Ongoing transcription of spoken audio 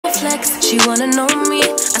flex, she wanna know me.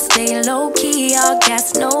 I stay low key, all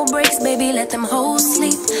gas, no brakes, baby, let them hoes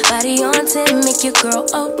sleep. Body on 10, make your girl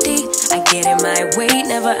OD. I get in my way,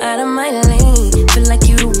 never out of my lane. Feel like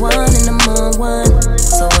you the one and I'm on one.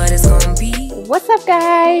 So what it's gonna be? What's up,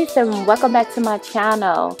 guys, and welcome back to my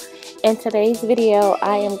channel. In today's video,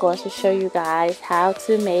 I am going to show you guys how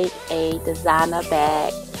to make a designer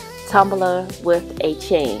bag tumbler with a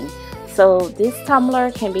chain. So this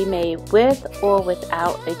tumbler can be made with or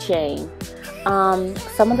without a chain.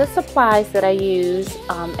 Some of the supplies that I use,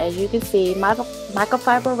 as you can see,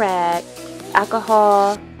 microfiber rag,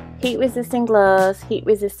 alcohol, heat resistant gloves, heat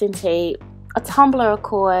resistant tape, a tumbler of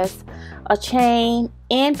course, a chain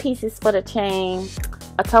and pieces for the chain,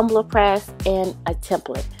 a tumbler press, and a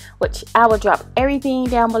template, which I will drop everything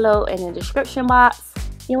down below in the description box.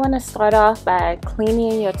 You want to start off by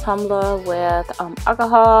cleaning your tumbler with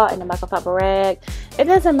alcohol and a microfiber rag. It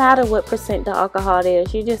doesn't matter what percent the alcohol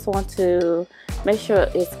is, you just want to make sure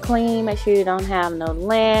it's clean, make sure you don't have no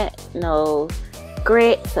lint, no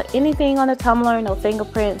grits or anything on the tumbler, no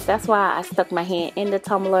fingerprints. That's why I stuck my hand in the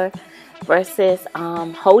tumbler versus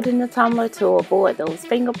holding the tumbler to avoid those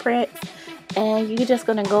fingerprints. And you're just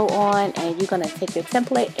going to go on and you're going to take your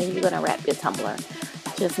template and you're going to wrap your tumbler.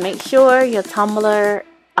 Just make sure your tumbler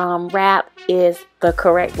wrap is the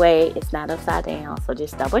correct way. It's not upside down, so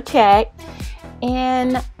just double check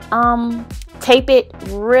and tape it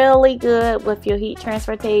really good with your heat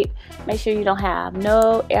transfer tape. Make sure you don't have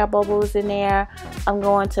no air bubbles in there. I'm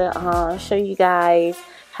going to show you guys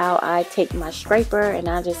how I take my scraper and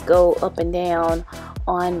I just go up and down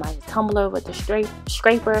on my tumbler with the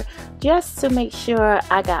scraper just to make sure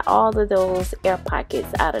I got all of those air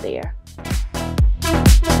pockets out of there.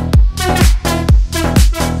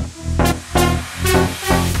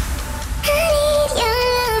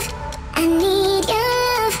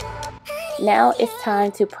 Now it's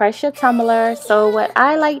time to press your tumbler. So what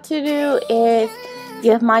I like to do is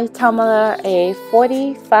give my tumbler a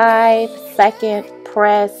 45-second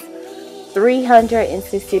press,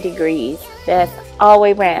 360 degrees. That's all the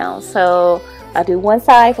way around. So I do one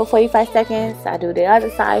side for 45 seconds, I do the other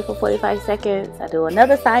side for 45 seconds, I do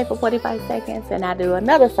another side for 45 seconds, and I do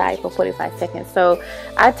another side for 45 seconds. So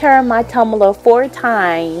I turn my tumbler 4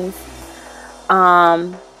 times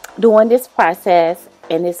during this process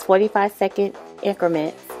in this 45-second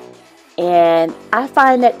increments, and I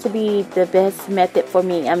find that to be the best method for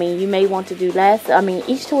me. I mean, you may want to do less, I mean,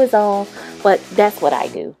 each to his own, but that's what I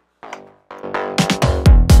do.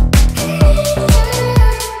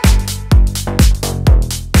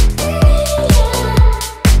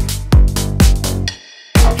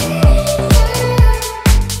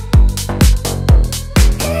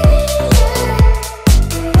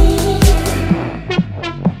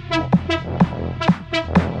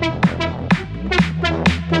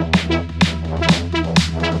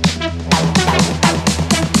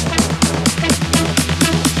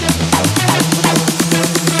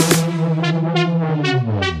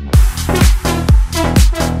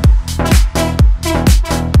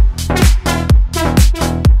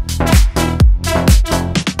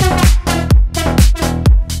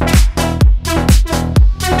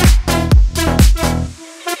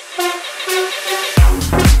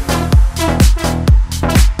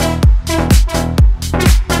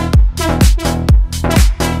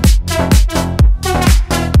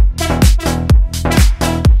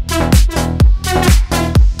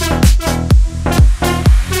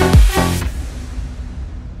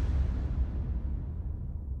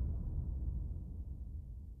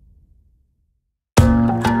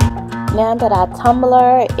 Now that our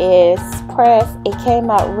tumbler is pressed, it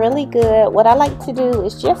came out really good. What I like to do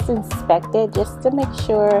is just inspect it just to make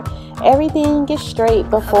sure everything gets straight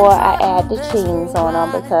before I add the chains on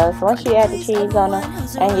them, because once you add the chains on them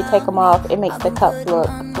and you take them off, it makes the cups look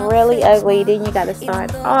really ugly. Then you got to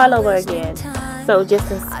start all over again. So just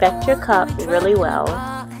inspect your cup really well.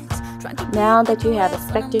 Now that you have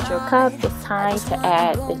inspected your cup, it's time to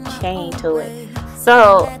add the chain to it.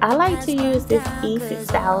 So I like to use this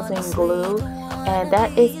E6000 glue, and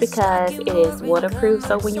that is because it is waterproof,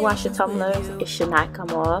 so when you wash your tumblers it should not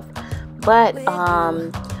come off. But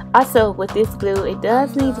also with this glue, it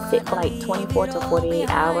does need to sit for like 24 to 48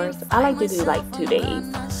 hours. I like to do like 2 days.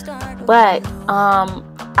 But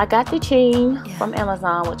I got the chain from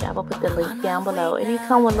Amazon, which I will put the link down below, and it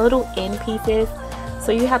comes with little end pieces,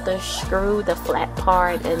 so you have to screw the flat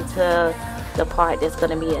part into the part that's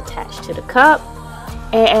going to be attached to the cup.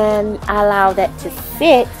 And I allow that to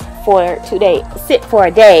sit for 2 days, sit for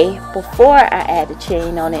a day before I add the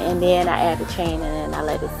chain on it, and then I add the chain and then I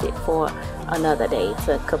let it sit for another day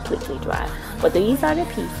to completely dry. But these are the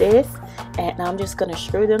pieces, and I'm just going to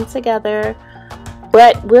screw them together.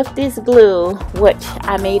 But with this glue, which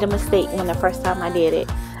I made a mistake when the first time I did it,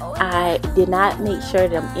 I did not make sure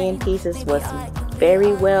them end pieces was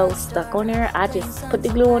very well stuck on there. I just put the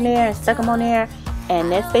glue on there and stuck them on there, and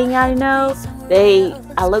next thing y'all know,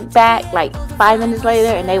 I look back like 5 minutes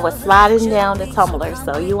later and they were sliding down the tumbler.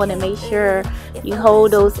 So you want to make sure you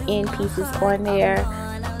hold those end pieces on there.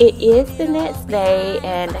 It is the next day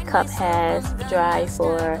and the cup has dried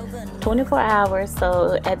for 24 hours.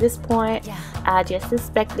 So at this point, I just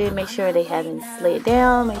inspect it, make sure they haven't slid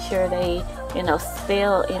down, make sure they, you know,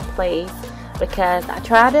 still in place, because I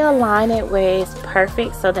try to align it where it's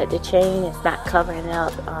perfect so that the chain is not covering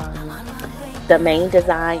up the main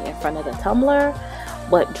design in front of the tumbler,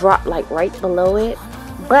 but drop like right below it.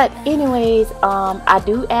 But anyways, I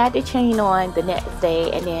do add the chain on the next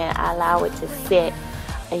day, and then I allow it to sit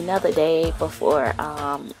another day before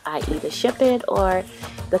I either ship it or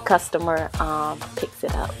the customer picks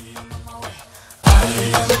it up.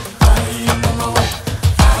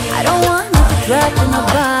 I don't want to drag in my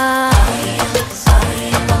body.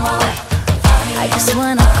 I just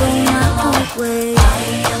wanna go my own way,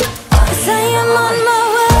 'cause I am on my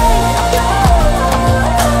way.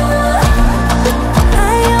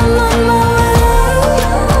 I am on my way.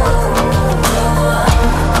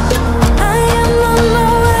 I am on my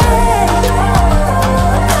way.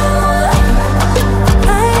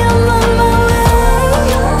 I am on my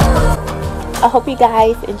way. I hope you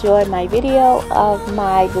guys enjoyed my video of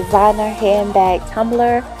my designer handbag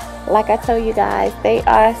tumbler. Like I told you guys, they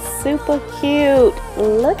are super cute.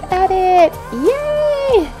 Look at it.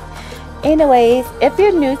 Yay! Anyways, if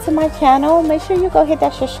you're new to my channel, make sure you go hit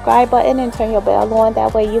that subscribe button and turn your bell on.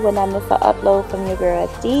 That way you will not miss an upload from your girl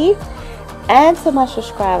Dee. And to my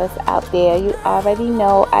subscribers out there, you already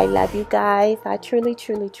know I love you guys. I truly,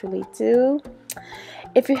 truly, truly do.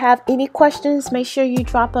 If you have any questions, make sure you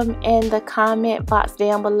drop them in the comment box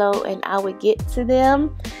down below and I will get to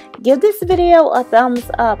them. Give this video a thumbs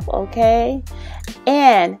up, okay?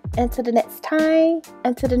 And until the next time,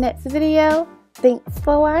 until the next video, thanks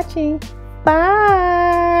for watching.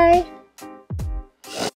 Bye!